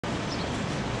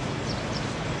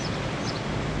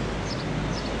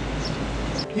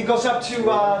he goes up to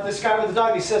this guy with the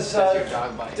dog. He says,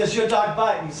 does your dog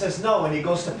bite? And he says, no. And he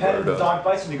goes to pet him. The dog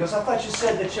bites him. He goes, I thought you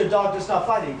said that your dog does not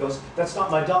bite. He goes, that's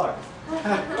not my dog.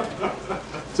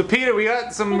 So Peter, we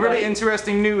got some really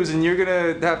interesting news, and you're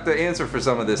gonna have to answer for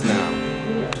some of this now.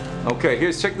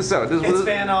 Okay, check this out. It's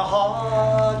been a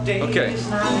hard day. Okay.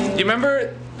 Do you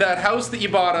remember that house that you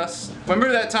bought us?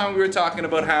 Remember that time we were talking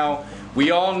about how we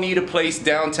all need a place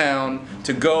downtown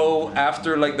to go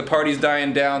after, like, the party's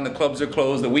dying down, the clubs are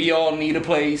closed, that we all need a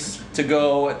place to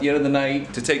go at the end of the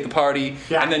night to take the party.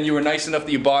 Yeah. And then you were nice enough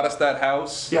that you bought us that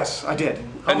house. Yes, I did.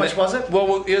 How much was it?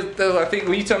 Well, I think,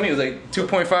 will you tell me it was like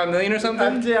 2.5 million or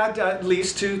something? Yeah, at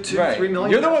least 3 million.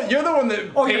 You're the one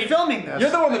that paid, you're filming this. You're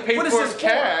the one that paid for it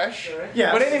cash.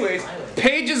 Yes. But anyways,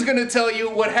 Paige is going to tell you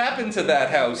what happened to that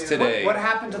house today. What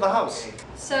happened to the house?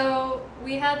 So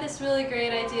we had this really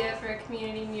great idea for a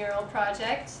community mural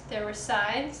project. There were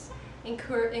signs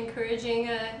encouraging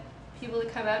people to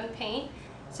come out and paint.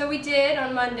 So we did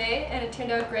on Monday, and it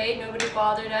turned out great. Nobody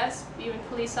bothered us. Even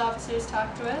police officers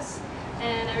talked to us,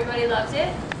 and everybody loved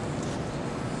it.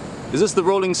 Is this the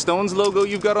Rolling Stones logo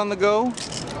you've got on the go?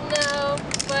 No,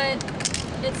 but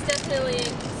it's definitely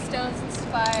Stones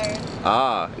inspired.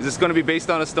 Ah, is this going to be based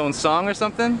on a Stones song or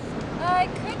something? It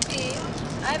could be.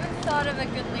 I haven't thought of a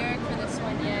good lyric for this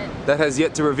one yet. That has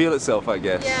yet to reveal itself, I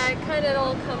guess. Yeah, it kind of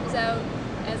all comes out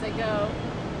as I go.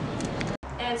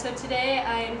 And so today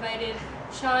I invited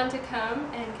Sean to come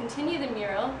and continue the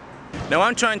mural. Now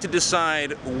I'm trying to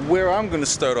decide where I'm going to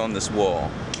start on this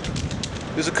wall.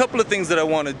 There's a couple of things that I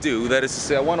want to do. That is to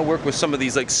say, I want to work with some of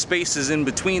these, like, spaces in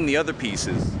between the other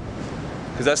pieces.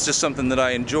 Because that's just something that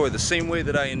I enjoy. The same way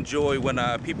that I enjoy when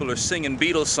people are singing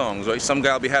Beatles songs, right? Some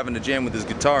guy will be having a jam with his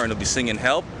guitar and he'll be singing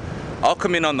Help. I'll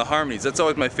come in on the harmonies. That's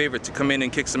always my favorite, to come in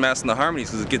and kick some ass in the harmonies,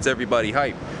 because it gets everybody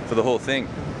hyped for the whole thing.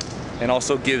 And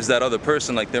also gives that other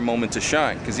person, like, their moment to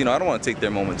shine. Because, you know, I don't want to take their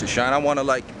moment to shine. I want to,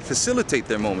 like, facilitate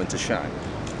their moment to shine.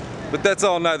 But that's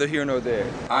all neither here nor there.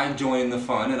 I join the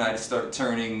fun and I start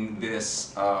turning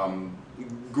this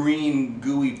green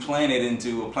gooey planet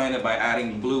into a planet by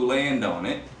adding blue land on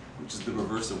it, which is the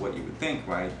reverse of what you would think,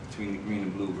 right? Between the green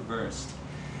and blue reversed.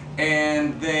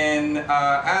 And then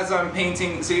as I'm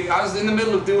painting, see, I was in the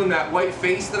middle of doing that white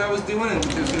face that I was doing, and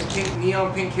there was this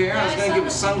neon pink hair. I was gonna give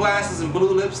it sunglasses and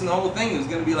blue lips and the whole thing. It was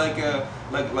gonna be like a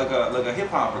hip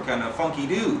hopper kind of funky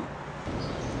dude.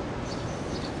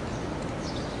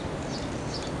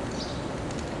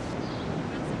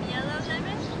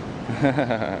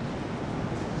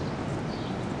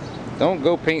 Don't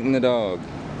go painting the dog. I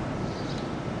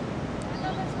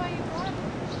thought that's why you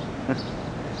brought it.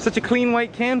 Such a clean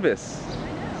white canvas. I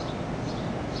know.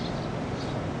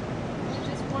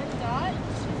 Just one dot?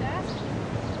 She's asking.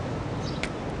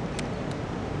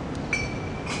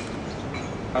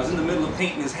 I was in the middle of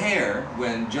painting his hair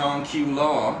when John Q.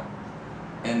 Law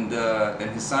and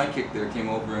his sidekick there came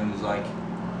over and was like,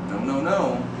 no, no,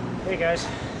 no. Hey guys,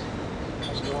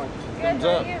 how's it going? Good,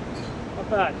 how are you? Not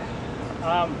bad.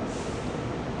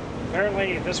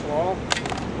 Apparently this wall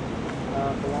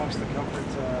belongs to the Comfort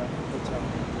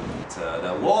Hotel.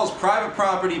 That wall is private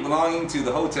property belonging to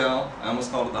the hotel. I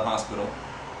almost called it the hospital.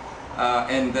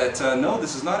 And that, no,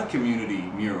 this is not a community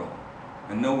mural.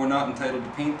 And no, we're not entitled to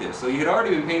paint there. So you had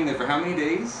already been painting there for how many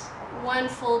days? One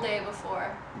full day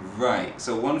before. Right,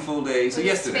 so one full day, so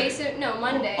yesterday.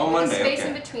 Monday. Oh, Monday, space okay.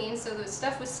 in between, so the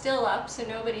stuff was still up, so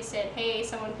nobody said, hey,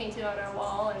 someone painted on our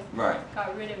wall, and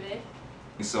got rid of it.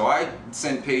 So I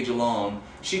sent Paige along.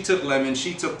 She took lemon,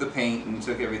 she took the paint and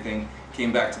took everything,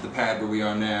 came back to the pad where we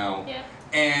are now. Yeah.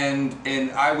 And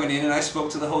I went in and I spoke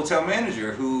to the hotel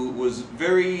manager, who was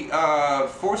very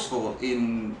forceful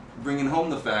in bringing home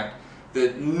the fact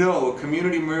that no, a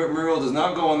community mural does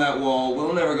not go on that wall,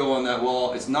 will never go on that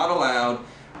wall, it's not allowed.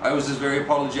 I was just very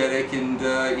apologetic, and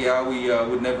yeah, we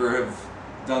would never have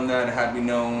done that had we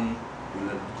known. It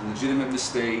was a legitimate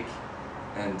mistake,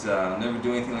 and never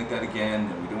do anything like that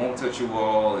again, and we won't touch your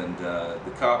wall. And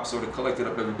the cop sort of collected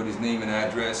up everybody's name and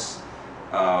address.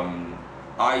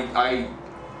 I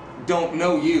don't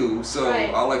know you, so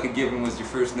all I could give him was your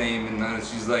first name, and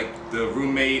she's like the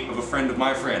roommate of a friend of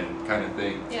my friend kind of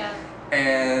thing. Yeah.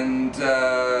 And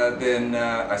then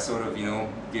I sort of, you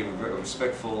know, gave a very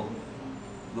respectful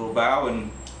little bow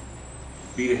and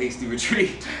beat a hasty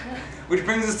retreat. Which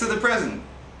brings us to the present.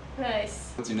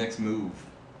 Nice. What's your next move?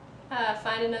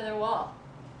 Find another wall.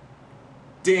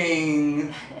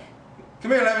 Ding!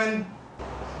 Come here, Lemon!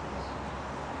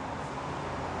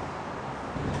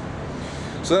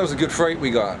 So that was a good fright we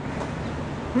got.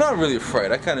 Not really a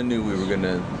fright. I kind of knew we were going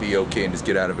to be okay and just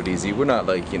get out of it easy. We're not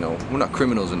like, you know, we're not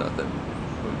criminals or nothing.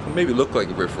 We maybe look like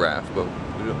a riffraff, but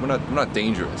we're not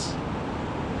dangerous.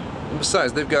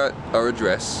 Besides, they've got our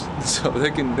address, so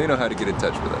they know how to get in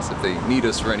touch with us if they need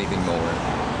us for anything more.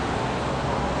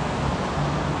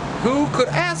 Who could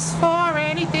ask for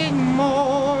anything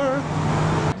more?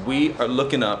 We are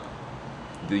looking up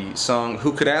the song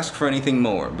Who Could Ask for Anything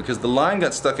More because the line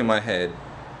got stuck in my head.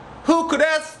 Who could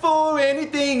ask for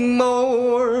anything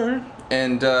more?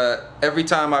 And every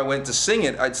time I went to sing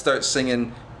it, I'd start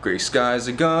singing, gray skies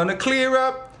are gonna clear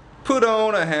up, put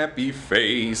on a happy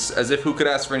face, as if who could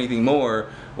ask for anything more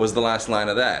was the last line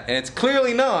of that. And it's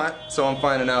clearly not, so I'm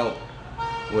finding out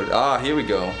what, here we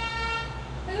go.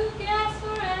 Who could ask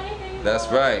for anything That's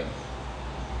more? right.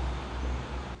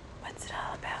 What's it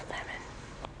all about, Lemon?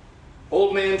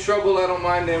 Old man trouble, I don't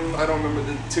mind him. I don't remember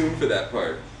the tune for that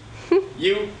part.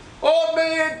 You, old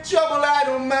man trouble, I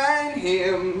don't mind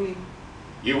him.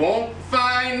 You won't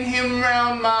find him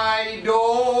round my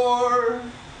door.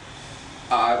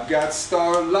 I've got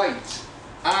starlight,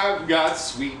 I've got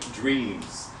sweet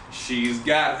dreams. She's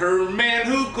got her man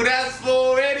who could ask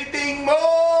for anything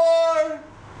more.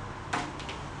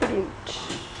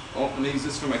 Oh, I'm gonna use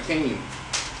this for my cane.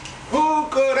 Who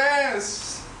could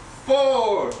ask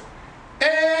for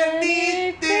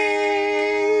anything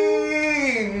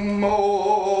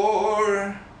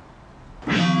more?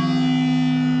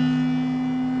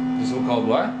 This is called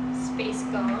what? Space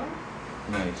Gone.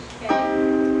 Nice. Yeah.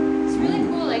 It's really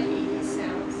cool, like 80s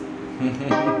sounds.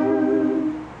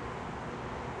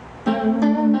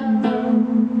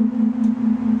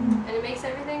 And it makes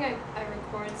everything I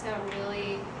record sound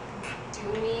really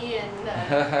doomy and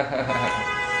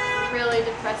really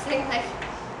depressing. Like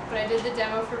when I did the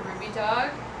demo for Ruby Dog,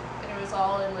 and it was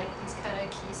all in like these kind of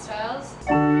key styles.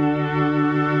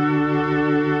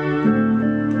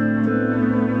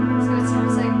 So it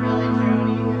sounds like really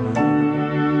drony.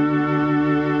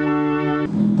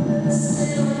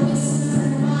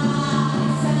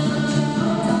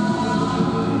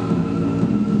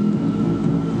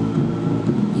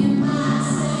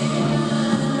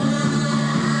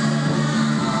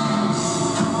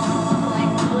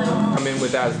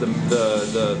 With as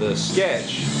the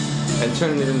sketch and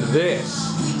turning it into this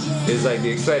is like the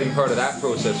exciting part of that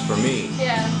process for me.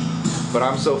 Yeah. But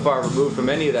I'm so far removed from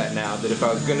any of that now that if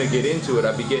I was gonna get into it,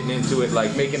 I'd be getting into it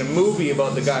like making a movie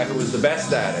about the guy who was the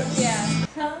best at it. Yeah.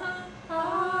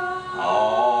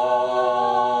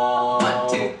 Oh. 1,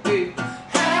 2, 3.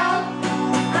 Help!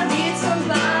 I need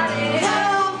somebody.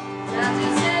 Help! Not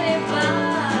just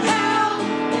anybody. Help!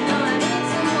 You know I need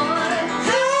someone.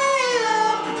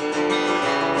 Help!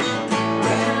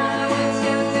 When I was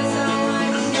younger, so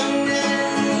much younger,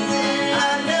 I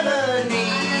never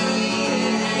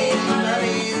needed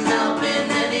anybody's help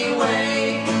in any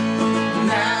way.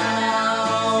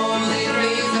 Now these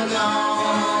days are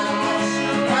gone.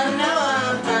 I know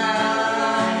I'm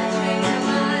fine.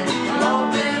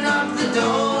 Open up the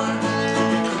door.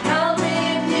 Help me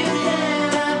if you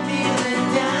can. I'm feeling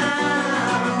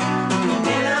down,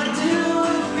 and I do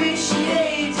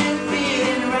appreciate you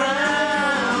being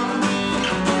around.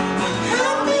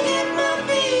 Help me get my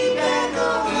feet back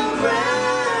on the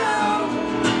ground.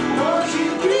 Won't you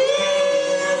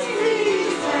please,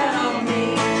 please help me?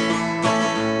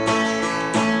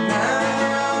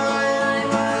 Now I'd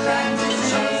like to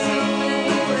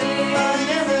change. I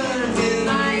never did.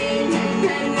 My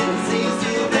independence seems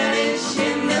to vanish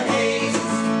in the haze.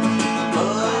 Oh,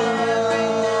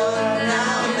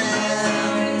 now and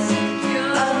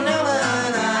then I know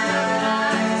what I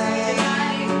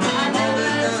never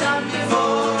done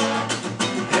before.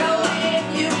 Help me if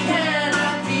you can.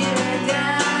 I'm feeling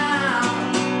down,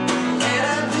 and I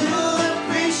do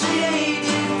appreciate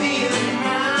you feeling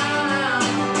round.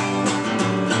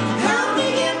 Help me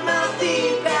get my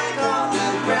feet back off the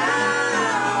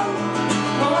ground.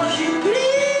 Won't you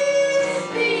please,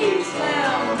 please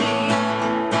help me?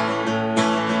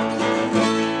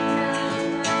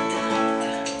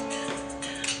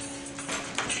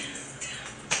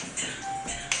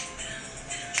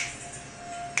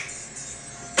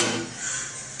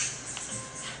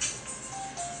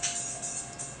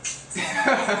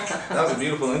 That was a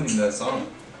beautiful ending to that song.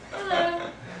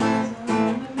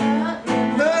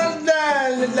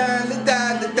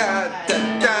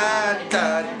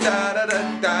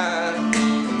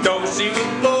 Don't see me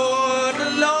born a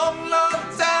long, long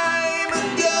time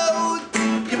ago.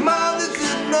 Your mother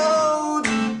should know.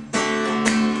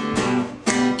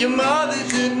 Your mother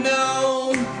should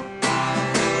know.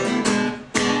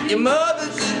 Your mother